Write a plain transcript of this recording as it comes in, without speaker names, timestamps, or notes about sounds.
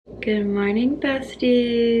Good morning,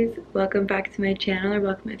 besties. Welcome back to my channel, or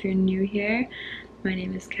welcome if you're new here. My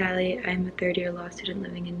name is Callie. I'm a third-year law student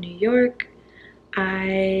living in New York.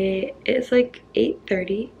 It's like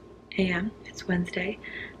 8:30 a.m. It's Wednesday.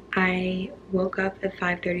 I woke up at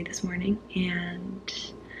 5:30 this morning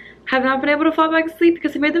and have not been able to fall back asleep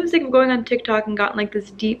because I made the mistake of going on TikTok and got in like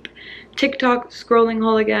this deep TikTok scrolling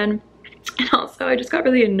hole again. And also I just got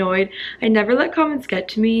really annoyed. I never let comments get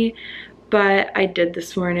to me, but I did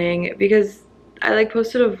this morning because I like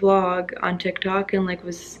posted a vlog on TikTok and like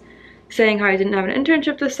was saying how I didn't have an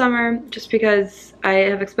internship this summer just because I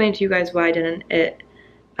have explained to you guys why I didn't.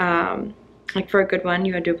 Like for a good one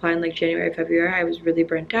you had to apply in like January, February. I was really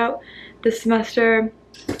burnt out this semester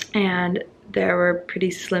and there were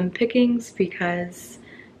pretty slim pickings because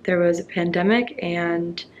there was a pandemic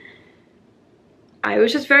and I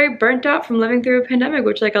was just very burnt out from living through a pandemic,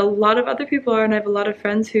 which like a lot of other people are, and I have a lot of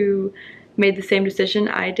friends who made the same decision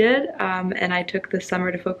I did, and I took the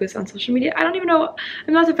summer to focus on social media. I don't even know,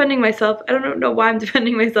 I'm not defending myself. I don't know why I'm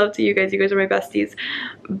defending myself to you guys. You guys are my besties.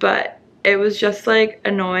 But it was just like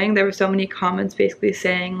annoying. There were so many comments basically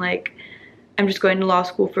saying like, I'm just going to law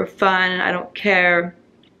school for fun and I don't care.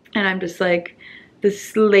 And I'm just like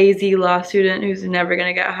this lazy law student who's never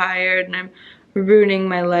gonna get hired, and I'm ruining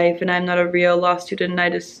my life and I'm not a real law student and I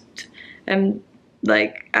just am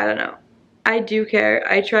like, I don't know. I do care.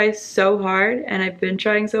 I try so hard and I've been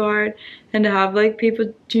trying so hard, and to have like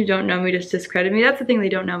people who don't know me just discredit me, that's the thing, they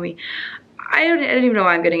don't know me. I don't even know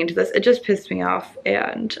why I'm getting into this. It just pissed me off,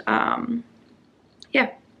 and yeah.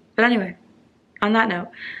 But anyway, on that note,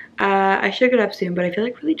 I should get up soon, but I feel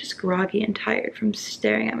like really just groggy and tired from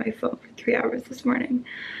staring at my phone for 3 hours this morning.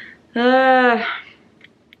 Yeah.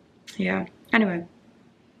 Anyway, I'm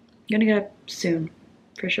gonna get up soon,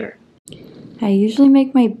 for sure. I usually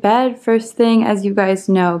make my bed first thing, as you guys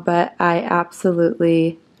know, but I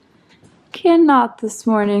absolutely cannot this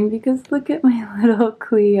morning because look at my little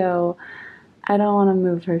Cleo. I don't want to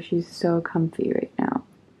move her. She's so comfy right now.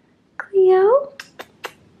 Cleo,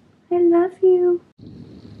 I love you.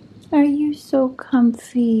 Are you so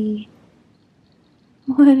comfy?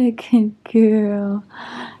 What a good girl.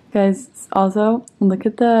 Guys, also, look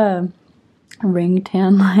at the ring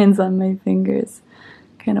tan lines on my fingers.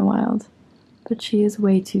 Kind of wild. But she is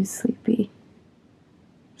way too sleepy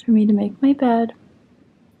for me to make my bed.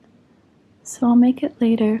 So I'll make it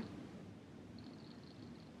later.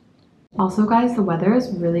 Also guys, the weather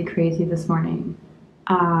is really crazy this morning.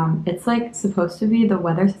 It's like supposed to be, the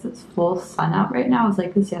weather says it's full sun out right now. It was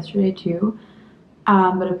like this yesterday too.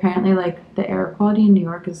 But apparently like the air quality in New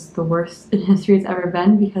York is the worst in history it's ever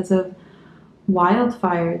been because of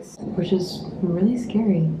wildfires, which is really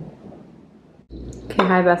scary. Okay,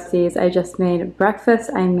 hi besties. I just made breakfast.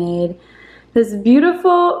 I made this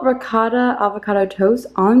beautiful ricotta avocado toast.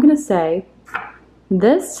 All I'm gonna say,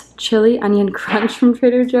 this chili onion crunch from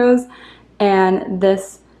Trader Joe's and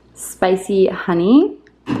this spicy honey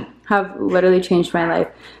have literally changed my life.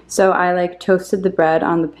 So I like toasted the bread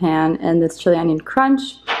on the pan and this chili onion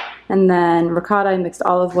crunch, and then ricotta, I mixed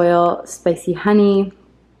olive oil, spicy honey,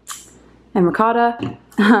 and ricotta,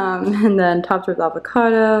 and then topped with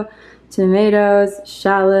avocado, tomatoes,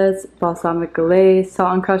 shallots, balsamic glaze,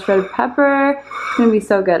 salt and crushed red pepper. It's gonna be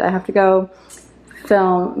so good. I have to go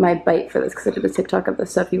film my bite for this because I did a TikTok of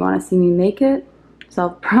this, so if you want to see me make it,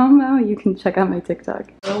 self-promo, you can check out my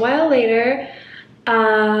TikTok. A while later,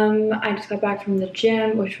 I just got back from the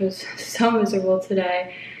gym, which was so miserable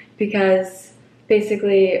today because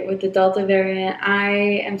basically with the Delta variant, I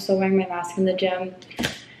am still wearing my mask in the gym.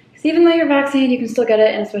 Because even though you're vaccinated, you can still get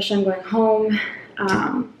it, and especially I'm going home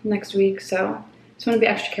next week, so just want to be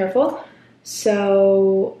extra careful.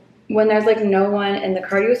 So when there's like no one in the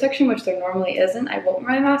cardio section, which there normally isn't, I won't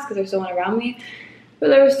wear my mask because there's no one around me. But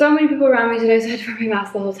there were so many people around me today, so I had to wear my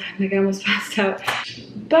mask the whole time. Like I almost passed out.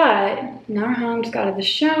 But now we're home, just got out of the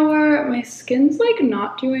shower. My skin's like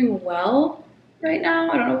not doing well right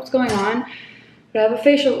now. I don't know what's going on, but I have a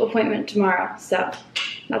facial appointment tomorrow, so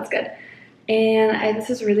that's good. And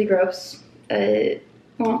this is really gross.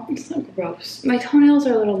 Well, it's not gross. My toenails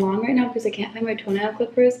are a little long right now because I can't find my toenail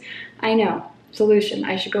clippers. I know, solution,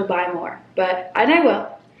 I should go buy more, and I will.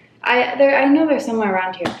 I know they're somewhere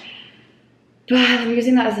around here. But I'm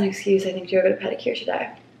using that as an excuse, I think, to go get a pedicure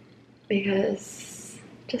today. Because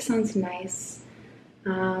it just sounds nice.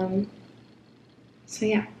 So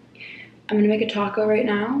yeah. I'm gonna make a taco right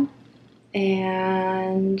now.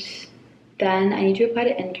 And then I need to apply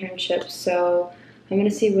to internships. So I'm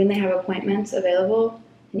gonna see when they have appointments available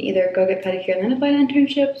and either go get pedicure and then apply to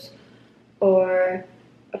internships, or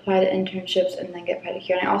apply to internships and then get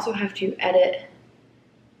pedicure. And I also have to edit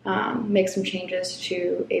make some changes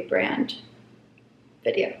to a brand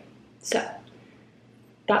video. So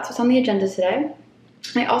that's what's on the agenda today.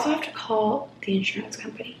 I also have to call the insurance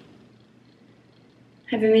company.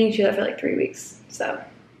 I've been meaning to do that for like 3 weeks, so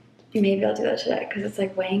maybe I'll do that today because it's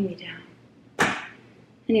like weighing me down.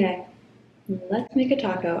 Anyway, let's make a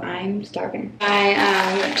taco. I'm starving. My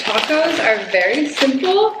tacos are very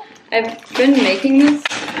simple. I've been making this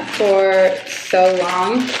for so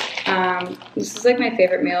long. This is like my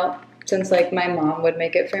favorite meal since like my mom would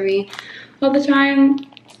make it for me all the time,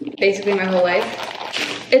 basically my whole life.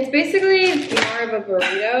 It's basically more of a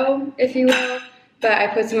burrito, if you will, but I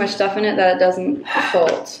put so much stuff in it that it doesn't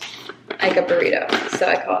fold like a burrito, so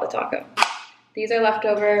I call it a taco. These are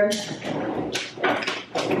leftover.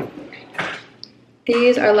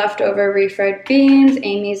 These are leftover refried beans.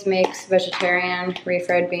 Amy's makes vegetarian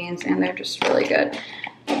refried beans, and they're just really good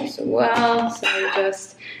as well. So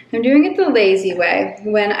I'm doing it the lazy way.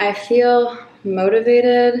 When I feel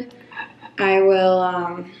motivated, I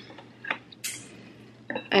will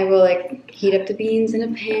like heat up the beans in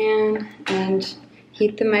a pan and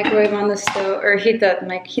heat the microwave on the stove, or heat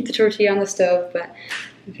the tortilla on the stove, but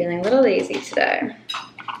I'm feeling a little lazy today.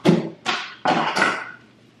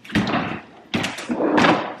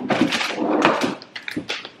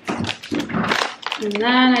 And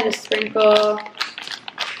then I just sprinkle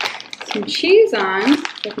some cheese on so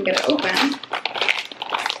I can get it open.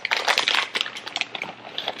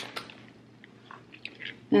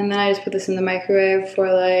 And then I just put this in the microwave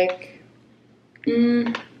for like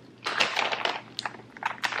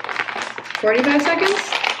 45 seconds.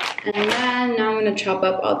 And then now I'm gonna chop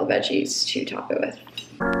up all the veggies to top it with.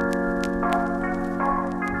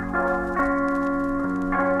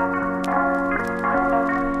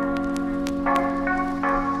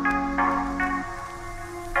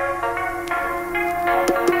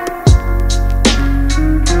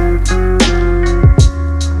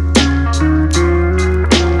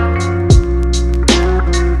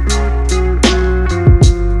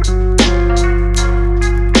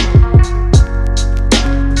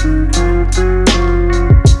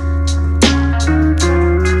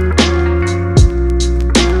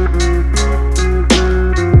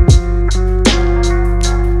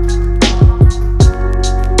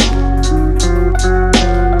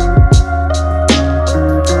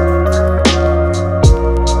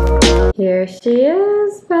 Here she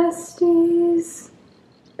is, besties.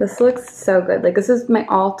 This looks so good. Like, this is my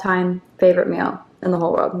all-time favorite meal in the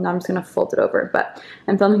whole world. Now I'm just gonna fold it over, but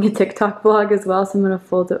I'm filming a TikTok vlog as well, so I'm gonna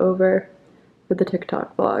fold it over for the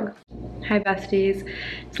TikTok vlog. Hi, besties.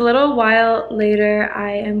 It's a little while later.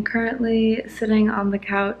 I am currently sitting on the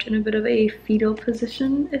couch in a bit of a fetal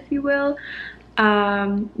position, if you will,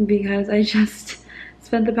 because I just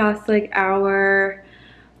spent the past like hour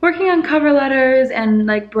working on cover letters and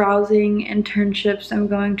like browsing internships I'm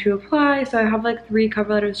going to apply. So I have like 3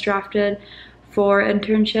 cover letters drafted for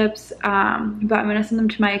internships, but I'm gonna send them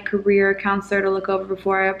to my career counselor to look over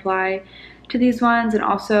before I apply to these ones. And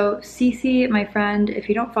also Cece, my friend, if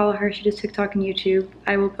you don't follow her, she does TikTok and YouTube.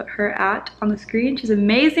 I will put her on the screen. She's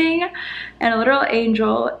amazing and a literal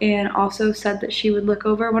angel, and also said that she would look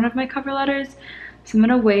over one of my cover letters. So I'm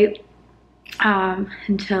gonna wait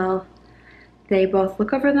until they both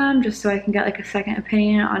look over them just so I can get like a second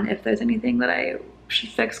opinion on if there's anything that I should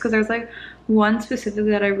fix, because there's like one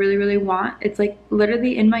specifically that I really, really want. It's like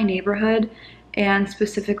literally in my neighborhood and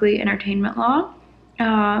specifically entertainment law.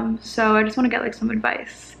 So I just want to get like some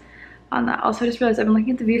advice on that. Also, I just realized I've been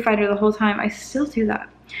looking at the viewfinder the whole time. I still do that.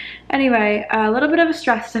 Anyway, a little bit of a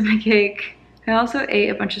stress stomach ache. I also ate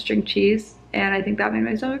a bunch of string cheese and I think that made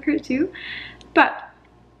my stomach hurt too. But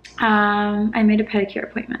I made a pedicure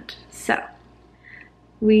appointment. So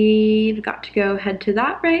we've got to go head to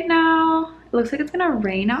that right now. It looks like it's gonna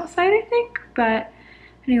rain outside, I think. But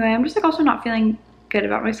anyway, I'm just like also not feeling good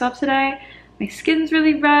about myself today. My skin's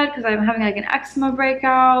really red because I'm having like an eczema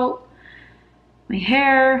breakout. My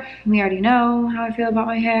hair, we already know how I feel about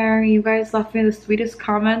my hair. You guys left me the sweetest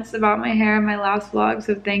comments about my hair in my last vlog,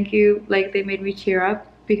 so thank you. Like, they made me tear up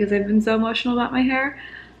because I've been so emotional about my hair.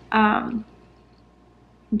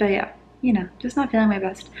 But yeah, you know, just not feeling my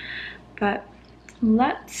best. But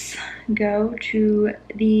let's go to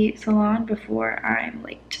the salon before I'm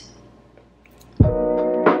late.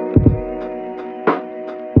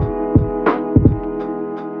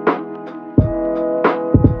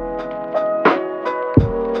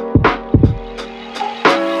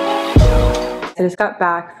 I just got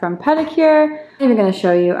back from pedicure. I'm even gonna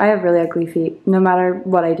show you, I have really ugly feet no matter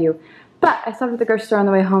what I do. But I stopped at the grocery store on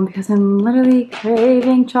the way home because I'm literally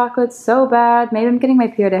craving chocolate so bad. Maybe I'm getting my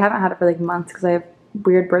period. I haven't had it for like months because I have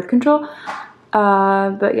weird birth control.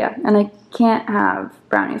 But yeah, and I can't have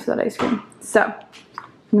brownies without ice cream. So I'm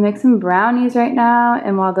gonna make some brownies right now,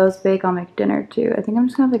 and while those bake, I'll make dinner too. I think I'm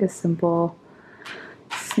just gonna have like a simple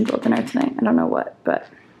dinner tonight. I don't know what, but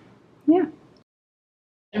yeah.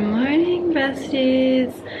 Good morning,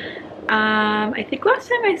 besties. I think last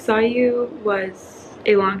time I saw you was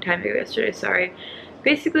a long time ago yesterday, sorry.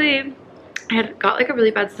 Basically, I had got like a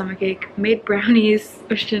really bad stomachache, made brownies,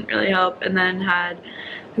 which didn't really help, and then had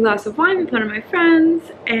a glass of wine with one of my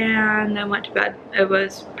friends, and then went to bed. It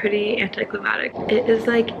was pretty anticlimactic. It is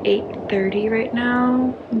like 8:30 right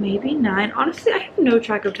now, maybe 9. Honestly, I have no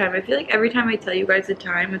track of time. I feel like every time I tell you guys the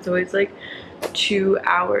time, it's always like 2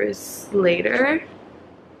 hours later.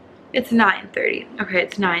 It's 9:30. Okay,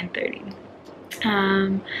 it's 9:30.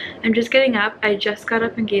 I'm just getting up. I just got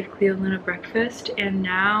up and gave Cleo and Luna breakfast, and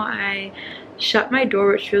now I shut my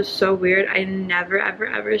door, which feels so weird. I never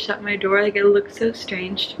ever shut my door. Like, it looks so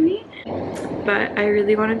strange to me, but I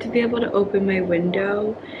really wanted to be able to open my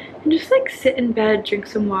window and just like sit in bed, drink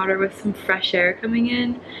some water with some fresh air coming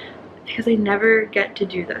in, because I never get to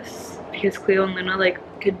do this because Cleo and Luna like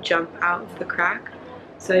could jump out of the crack,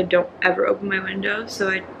 so I don't ever open my window. So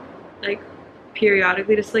I like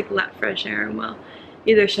periodically just like let fresh air, and we'll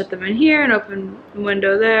either shut them in here and open the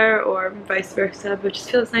window there, or vice versa. But it just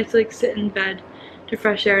feels nice to like sit in bed to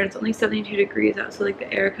fresh air, and it's only 72 degrees out, so like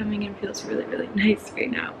the air coming in feels really nice right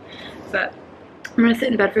now. But I'm gonna sit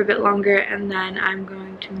in bed for a bit longer, and then I'm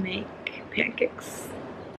going to make pancakes.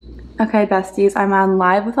 Okay, besties, I'm on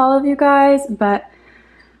live with all of you guys, but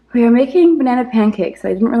we are making banana pancakes.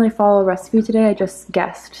 I didn't really follow a recipe today, I just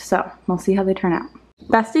guessed, so we'll see how they turn out.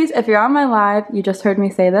 Besties, if you're on my live, you just heard me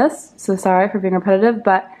say this, so sorry for being repetitive,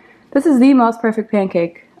 but this is the most perfect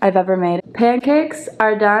pancake I've ever made. Pancakes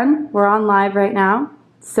are done. We're on live right now,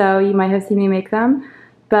 so you might have seen me make them,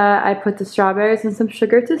 but I put the strawberries and some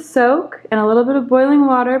sugar to soak, and a little bit of boiling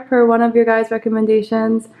water per one of your guys'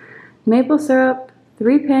 recommendations, maple syrup,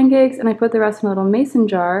 3 pancakes, and I put the rest in a little mason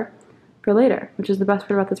jar for later, which is the best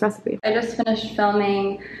part about this recipe. I just finished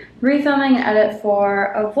refilming an edit for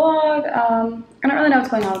a vlog. I don't really know what's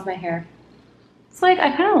going on with my hair. It's like,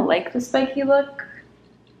 I kind of like the spiky look.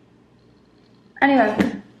 Anyway,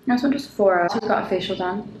 I just went to Sephora. Just got a facial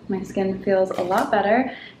done. My skin feels a lot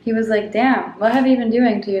better. He was like, damn, what have you been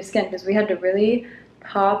doing to your skin? Because we had to really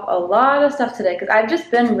pop a lot of stuff today, because I've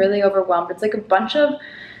just been really overwhelmed. It's like a bunch of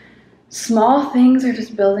small things are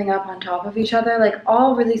just building up on top of each other, like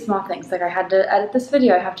all really small things. Like, I had to edit this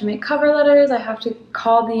video, I have to make cover letters, I have to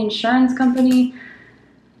call the insurance company.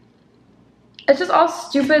 It's just all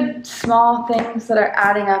stupid small things that are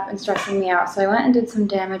adding up and stressing me out. So I went and did some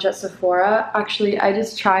damage at Sephora. Actually, I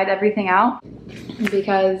just tried everything out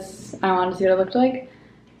because I wanted to see what it looked like.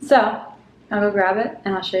 So I'll go grab it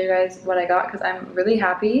and I'll show you guys what I got, because I'm really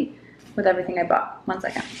happy with everything I bought. One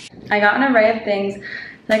second. I got an array of things.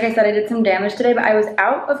 Like I said, I did some damage today, but I was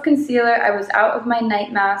out of concealer, I was out of my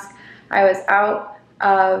night mask, I was out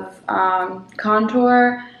of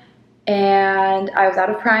contour, and I was out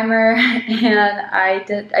of primer, and I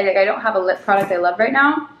don't have a lip product I love right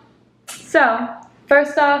now. So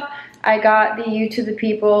first off, I got the You to the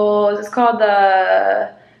People, it's called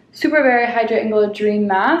the Super Berry Hydrate and Glow Dream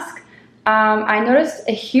Mask. I noticed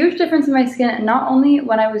a huge difference in my skin, not only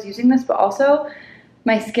when I was using this, but also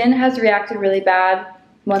my skin has reacted really bad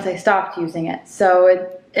once I stopped using it. So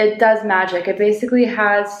it does magic. It basically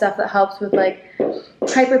has stuff that helps with like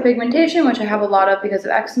hyperpigmentation, which I have a lot of because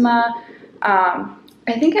of eczema. I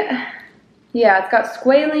think it's got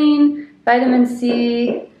squalene, vitamin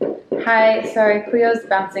C. Sorry, Cleo's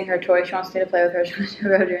bouncing her toy. She wants me to play with her. She'll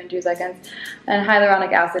go do in 2 seconds. And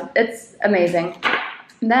hyaluronic acid. It's amazing.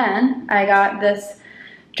 Then I got this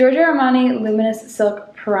Giorgio Armani Luminous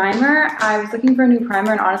Silk Primer. I was looking for a new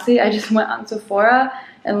primer, and honestly, I just went on Sephora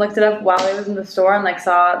and looked it up while I was in the store, and like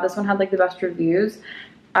saw this one had like the best reviews.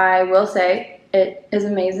 I will say it is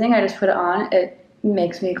amazing. I just put it on. It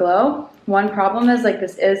makes me glow. One problem is like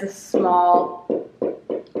this is a small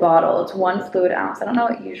bottle. It's 1 fluid ounce. I don't know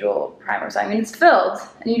what usual primers are. I mean, it's filled,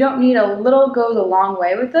 and you don't need a little, goes a long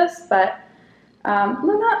way with this, but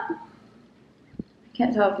Luna, I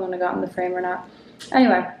can't tell if Luna got in the frame or not.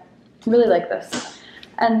 Anyway, really like this.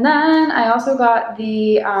 And then I also got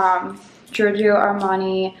the Giorgio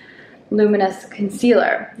Armani Luminous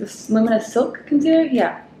Concealer. This Luminous Silk Concealer,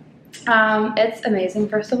 yeah. It's amazing.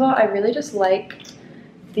 First of all, I really just like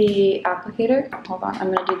the applicator. Hold on,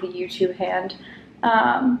 I'm gonna do the YouTube hand.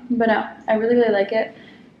 But no, I really like it.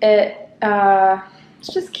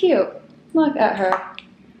 It's just cute. Look at her.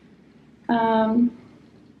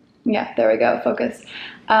 Yeah, there we go, focus.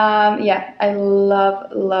 Yeah, I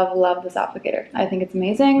love, love, love this applicator. I think it's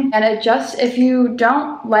amazing. And it just, if you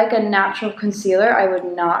don't like a natural concealer, I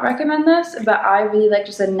would not recommend this, but I really like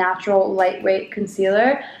just a natural lightweight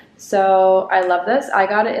concealer. So I love this. I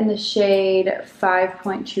got it in the shade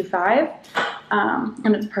 5.25,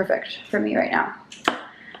 and it's perfect for me right now.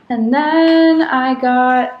 And then I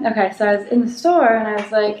got, okay, so I was in the store and I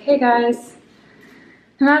was like, hey guys,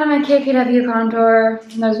 I'm out of my KKW contour.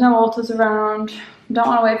 There's no Ultas around. Don't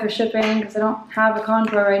want to wait for shipping because I don't have a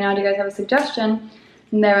contour right now. Do you guys have a suggestion?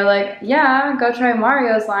 And they were like, yeah, go try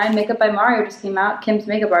Mario's line. Makeup by Mario just came out. Kim's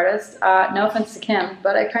makeup artist. No offense to Kim,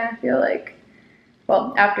 but I kind of feel like,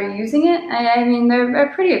 well, after using it, I mean,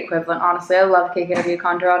 they're pretty equivalent, honestly. I love KKW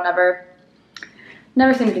contour. I'll never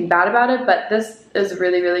say anything bad about it, but this is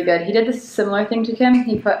really, really good. He did this similar thing to Kim.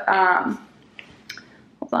 He put, hold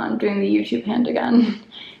on, I'm doing the YouTube hand again.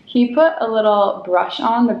 He put a little brush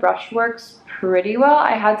on. The brush works pretty well.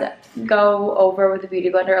 I had to go over with the Beauty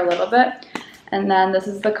Blender a little bit. And then this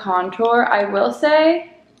is the contour. I will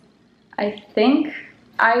say, I think,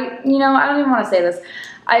 I don't even want to say this.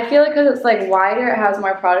 I feel like because it's like wider, it has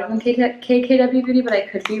more product than KKW Beauty, but I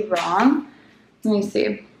could be wrong. Let me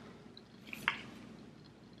see.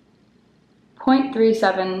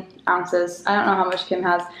 0.37 ounces. I don't know how much Kim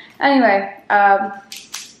has. Anyway,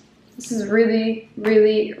 this is really,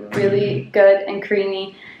 really, really good and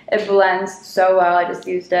creamy. It blends so well. I just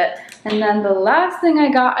used it. And then the last thing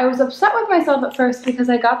I got, I was upset with myself at first because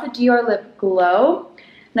I got the Dior Lip Glow.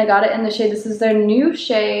 And I got it in the shade, this is their new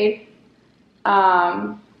shade.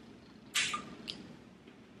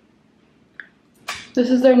 This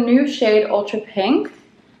is their new shade, Ultra Pink.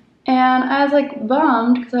 And I was like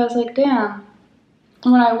bummed because I was like, damn.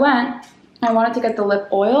 And when I went, I wanted to get the lip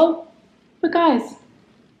oil. But guys,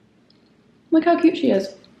 look how cute she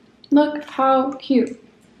is. Look how cute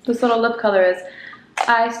this little lip color is.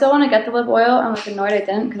 I still want to get the lip oil. I'm like annoyed I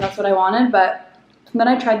didn't because that's what I wanted. But then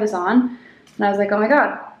I tried this on and I was like, oh my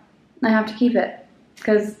god, I have to keep it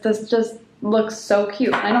because this just looks so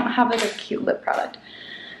cute. I don't have like a cute lip product.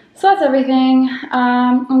 So that's everything.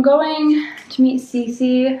 I'm going to meet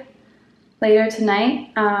Cece later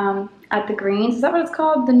tonight at the Greens. Is that what it's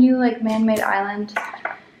called? The new like man-made island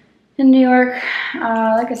in New York.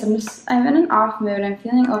 Like I said, I'm in an off mood. I'm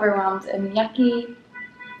feeling overwhelmed and yucky.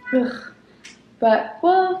 Ugh. But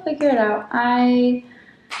we'll figure it out. I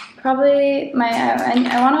want to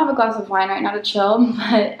have a glass of wine right now to chill,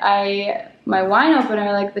 but my wine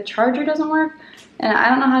opener, like the charger doesn't work, and I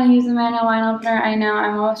don't know how to use the manual wine opener. I know,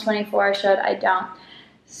 I'm almost 24, I don't.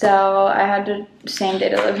 So I had to same day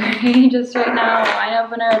delivery just right now. Wine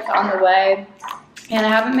opener, it's on the way. And I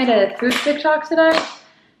haven't made a food TikTok today.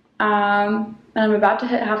 And I'm about to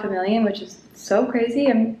hit 500,000, which is so crazy.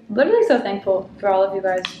 I'm literally so thankful for all of you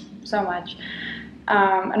guys so much.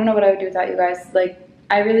 I don't know what I would do without you guys. Like,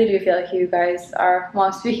 I really do feel like you guys are, well,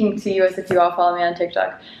 I'm speaking to you as if you all follow me on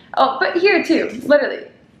TikTok. Oh, but here too, literally.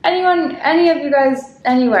 Anyone, any of you guys,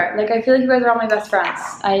 anywhere. Like, I feel like you guys are all my best friends.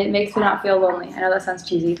 It makes me not feel lonely. I know that sounds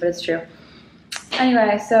cheesy, but it's true.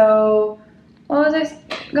 Anyway, so what was I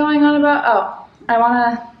going on about? Oh, I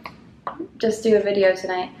want to just do a video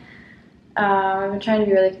tonight. I've been trying to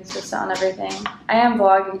be really consistent on everything. I am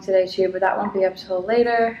vlogging today too, but that won't be up till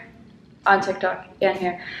later on TikTok and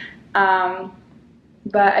here.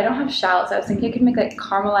 But I don't have shallots. I was thinking I could make like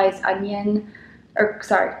caramelized onion, or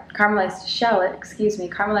sorry, caramelized shallot, excuse me,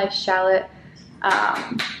 caramelized shallot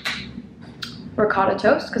ricotta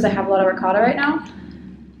toast, because I have a lot of ricotta right now.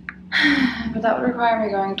 But that would require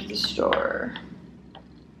me going to the store.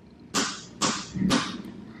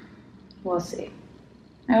 We'll see.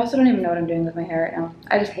 I also don't even know what I'm doing with my hair right now.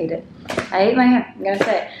 I just hate it. I hate my hair, I'm gonna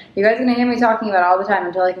say it. You guys are gonna hear me talking about it all the time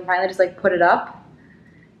until I can finally just like put it up.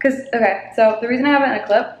 Cause, okay, so the reason I have it in a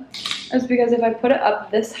clip is because if I put it up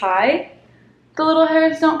this high, the little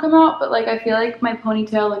hairs don't come out, but like I feel like my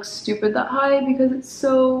ponytail looks stupid that high because it's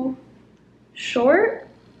so short,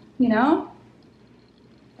 you know?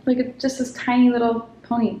 Like it's just this tiny little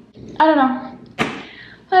pony. I don't know.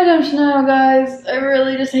 I don't know, guys. I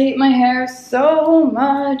really just hate my hair so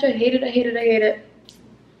much. I hate it, I hate it, I hate it.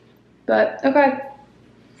 But, okay.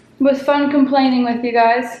 It was fun complaining with you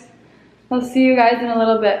guys. I'll see you guys in a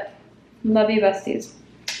little bit. Love you, besties.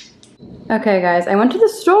 Okay, guys. I went to the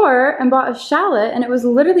store and bought a shallot, and it was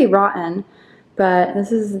literally rotten. But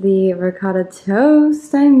this is the ricotta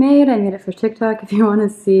toast I made. I made it for TikTok if you want to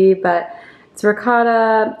see. But it's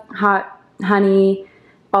ricotta, hot honey,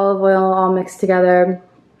 olive oil all mixed together.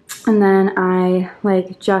 And then I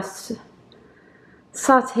like just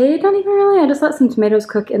sauteed, not even really. I just let some tomatoes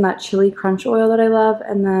cook in that chili crunch oil that I love,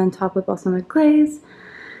 and then top with balsamic glaze.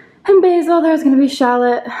 and basil. There's gonna be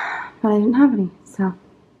shallot, but I didn't have any, so I'm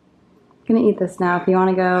gonna eat this now. If you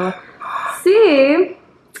wanna go see,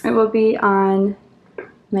 it will be on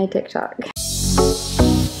my TikTok.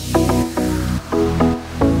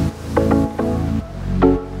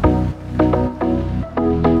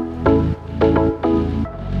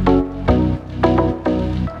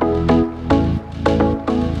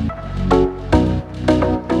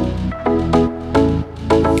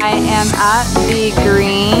 I am at the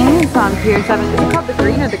Greens on Pier 7. Is it called the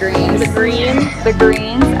Green or the Greens? The Greens. The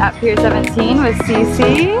Greens at Pier 17 with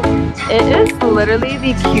Cece. It is literally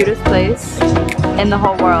the cutest place in the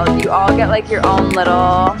whole world. You all get like your own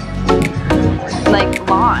little like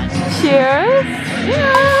lawn. Cheers!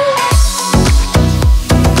 Cheers!